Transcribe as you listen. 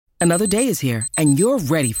Another day is here, and you're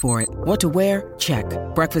ready for it. What to wear? Check.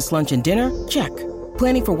 Breakfast, lunch, and dinner? Check.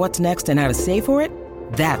 Planning for what's next and how to save for it?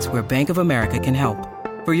 That's where Bank of America can help.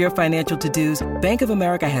 For your financial to-dos, Bank of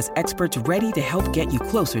America has experts ready to help get you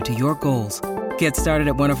closer to your goals. Get started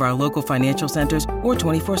at one of our local financial centers or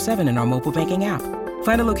 24/7 in our mobile banking app.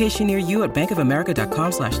 Find a location near you at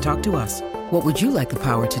bankofamerica.com/talktous. What would you like the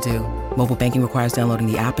power to do? Mobile banking requires downloading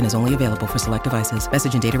the app and is only available for select devices.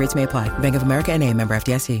 Message and data rates may apply. Bank of America N.A., member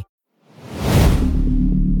FDIC.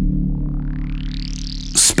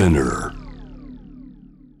 Spinner.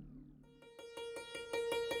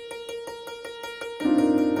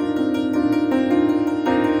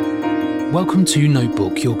 Welcome to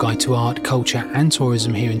Notebook, your guide to art, culture and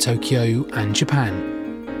tourism here in Tokyo and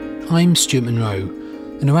Japan. I'm Stuart Monroe,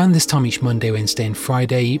 and around this time each Monday, Wednesday and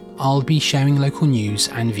Friday, I'll be sharing local news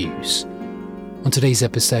and views. On today's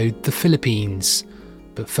episode, the Philippines.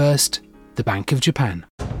 But first, the Bank of Japan.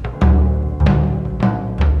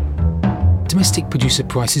 Domestic producer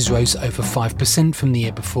prices rose over 5% from the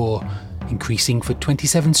year before, increasing for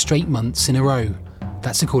 27 straight months in a row.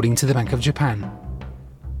 That's according to the Bank of Japan.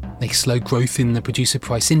 A slow growth in the producer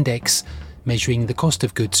price index, measuring the cost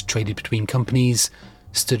of goods traded between companies,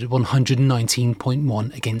 stood at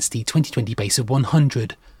 119.1 against the 2020 base of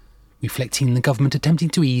 100, reflecting the government attempting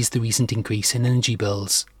to ease the recent increase in energy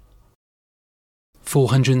bills.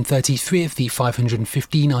 433 of the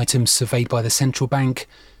 515 items surveyed by the central bank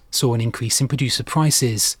saw an increase in producer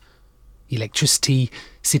prices. Electricity,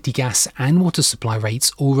 city gas and water supply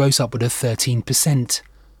rates all rose upward of 13%,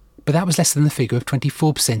 but that was less than the figure of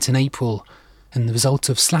 24% in April, and the result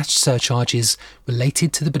of slashed surcharges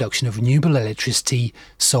related to the production of renewable electricity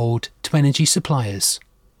sold to energy suppliers.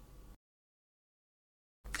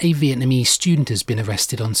 A Vietnamese student has been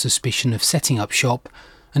arrested on suspicion of setting up shop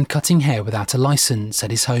and cutting hair without a license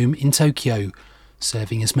at his home in Tokyo,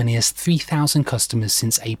 serving as many as 3,000 customers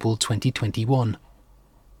since April 2021.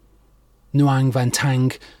 Nguyen Van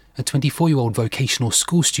Tang, a 24-year-old vocational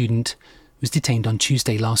school student, was detained on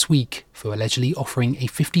Tuesday last week for allegedly offering a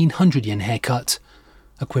 1,500 yen haircut,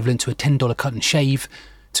 equivalent to a $10 cut and shave,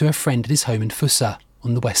 to a friend at his home in Fusa,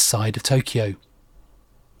 on the west side of Tokyo.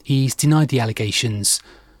 He's denied the allegations,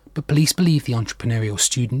 but police believe the entrepreneurial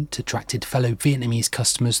student attracted fellow Vietnamese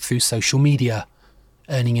customers through social media,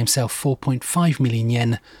 earning himself 4.5 million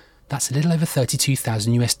yen, that's a little over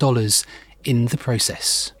 $32,000 in the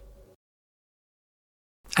process.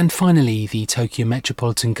 And finally, the Tokyo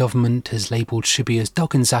Metropolitan Government has labelled Shibuya's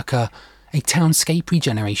Dokenzaka a townscape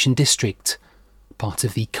regeneration district, part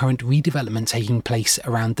of the current redevelopment taking place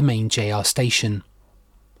around the main JR station.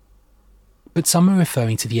 But some are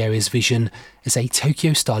referring to the area's vision as a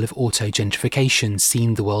Tokyo style of auto-gentrification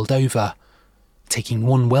seen the world over, taking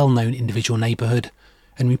one well-known individual neighbourhood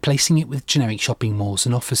and replacing it with generic shopping malls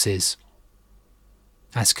and offices.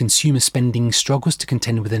 As consumer spending struggles to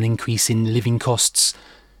contend with an increase in living costs,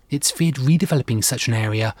 it's feared redeveloping such an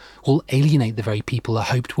area will alienate the very people are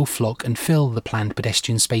hoped will flock and fill the planned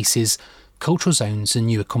pedestrian spaces, cultural zones and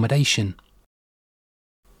new accommodation.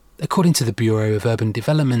 According to the Bureau of Urban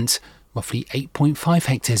Development, roughly 8.5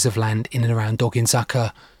 hectares of land in and around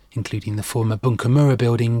Dokenzaka, including the former Bunkamura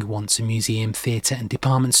building, once a museum, theatre and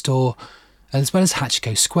department store, as well as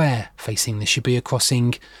Hachiko Square, facing the Shibuya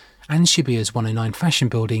crossing, and Shibuya's 109 fashion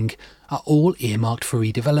building, are all earmarked for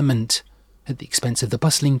redevelopment, at the expense of the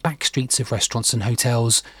bustling back streets of restaurants and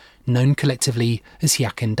hotels, known collectively as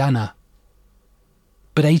Hyakendana.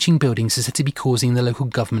 But ageing buildings are said to be causing the local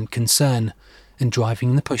government concern, and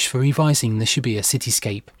driving the push for revising the Shibuya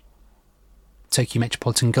cityscape. Tokyo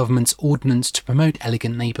Metropolitan Government's ordinance to promote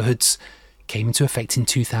elegant neighbourhoods came into effect in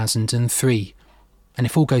 2003, and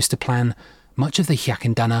if all goes to plan, much of the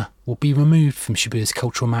Hyakendana will be removed from Shibuya's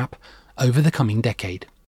cultural map over the coming decade.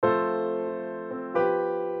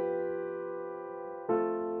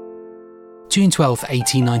 June 12,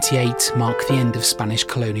 1898 marked the end of Spanish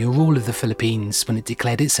colonial rule of the Philippines when it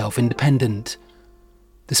declared itself independent.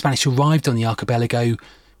 The Spanish arrived on the archipelago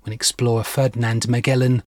when explorer Ferdinand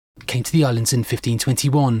Magellan came to the islands in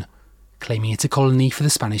 1521, claiming it a colony for the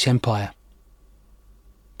Spanish Empire.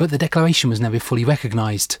 But the declaration was never fully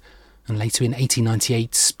recognised, and later in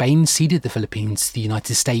 1898 Spain ceded the Philippines to the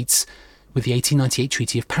United States with the 1898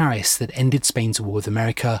 Treaty of Paris that ended Spain's war with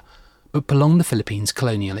America, but prolonged the Philippines'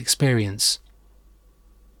 colonial experience.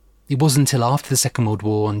 It wasn't until after the Second World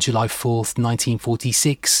War on July 4,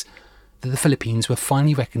 1946, that the Philippines were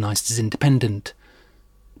finally recognised as independent.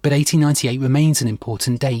 But 1898 remains an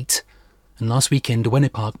important date, and last weekend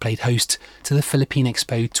Ueno Park played host to the Philippine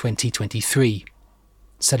Expo 2023,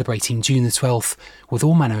 celebrating June the 12th with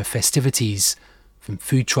all manner of festivities, from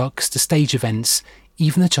food trucks to stage events,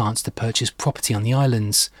 even the chance to purchase property on the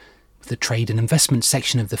islands, with the trade and investment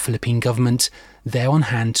section of the Philippine government there on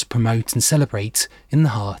hand to promote and celebrate in the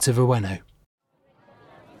heart of Ueno.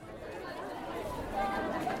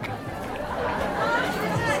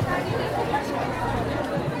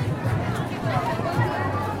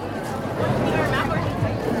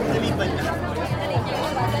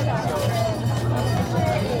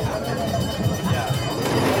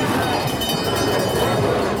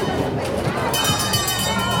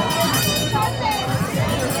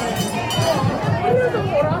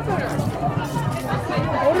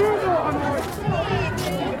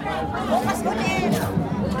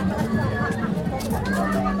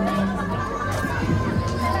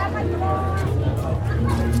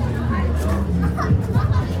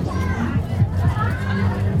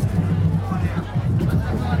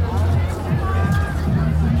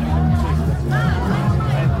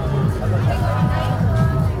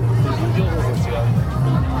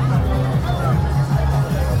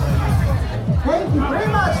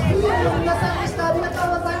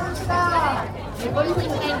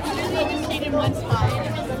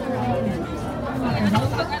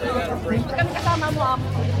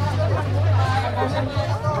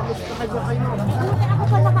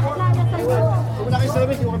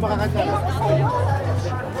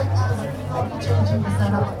 Changing the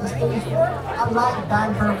setup of the stage for a live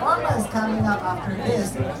band performance coming up after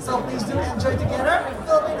this. So please do enjoy together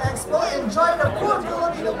Philippine Expo, enjoy the food,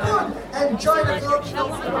 Filipino food, enjoy the Filipino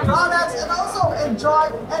products, and also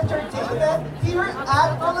enjoy entertainment here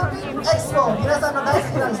at Philippine Expo. 皆さんの大好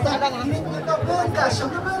きなですね、フィリピンの文化、食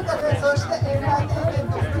文化で、そしてエンターテインメン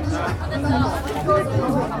ト、福島皆さんのどうぞ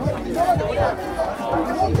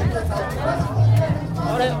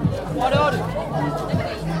あれ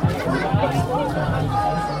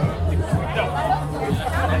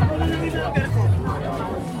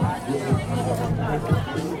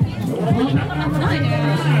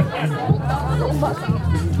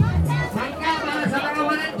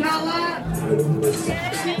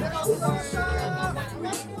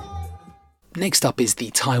Next up is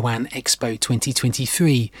the Taiwan Expo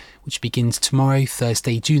 2023, which begins tomorrow,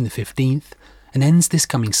 Thursday, June the 15th, and ends this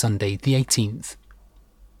coming Sunday, the 18th.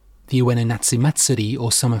 The Ueno Natsu Matsuri,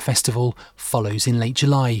 or Summer Festival, follows in late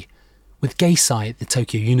July, with Geisai at the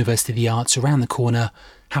Tokyo University of the Arts around the corner,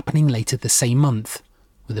 happening later the same month,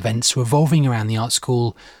 with events revolving around the art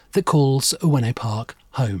school that calls Ueno Park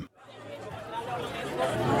home.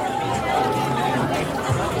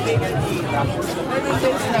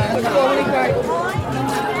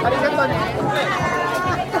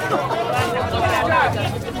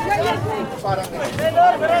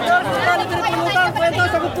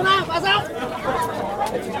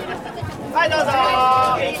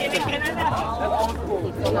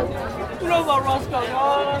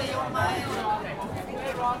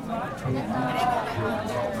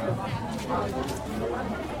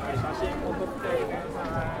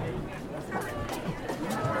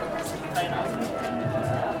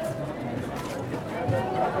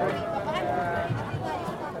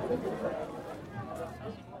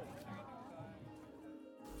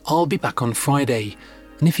 I'll be back on Friday,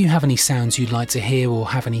 and if you have any sounds you'd like to hear or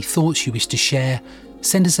have any thoughts you wish to share,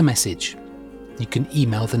 send us a message. You can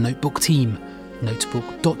email the Notebook team,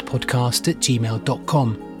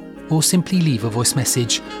 notebook.podcast@gmail.com, or simply leave a voice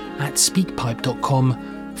message at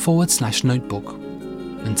speakpipe.com/notebook.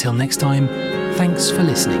 Until next time, thanks for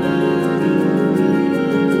listening.